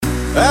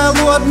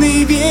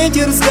Холодный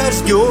ветер с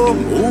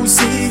дождем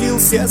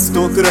усилился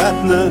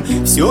стократно.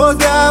 Все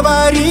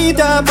говорит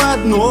об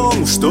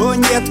одном, что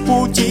нет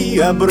пути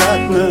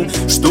обратно,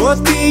 что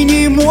ты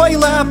не мой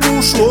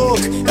лопушок,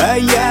 а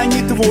я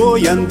не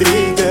твой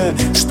Андрейка,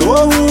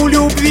 что у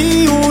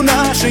любви у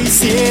нашей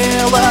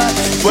села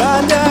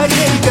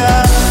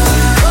батарейка.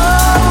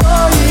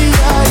 Ой,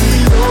 я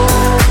ее,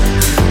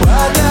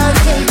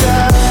 батарейка.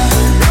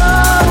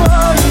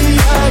 Ой,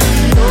 я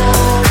ее,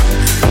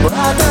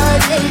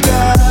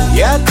 батарейка.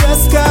 Я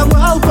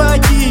тосковал по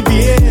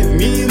тебе в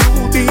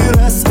минуты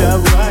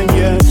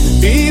расставания.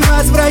 Ты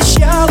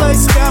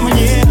возвращалась ко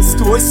мне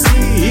сквозь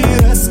сны и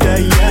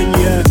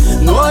расстояния.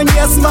 Но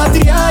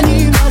несмотря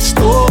ни на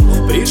что,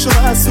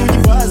 пришла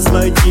судьба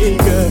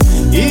злодейка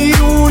и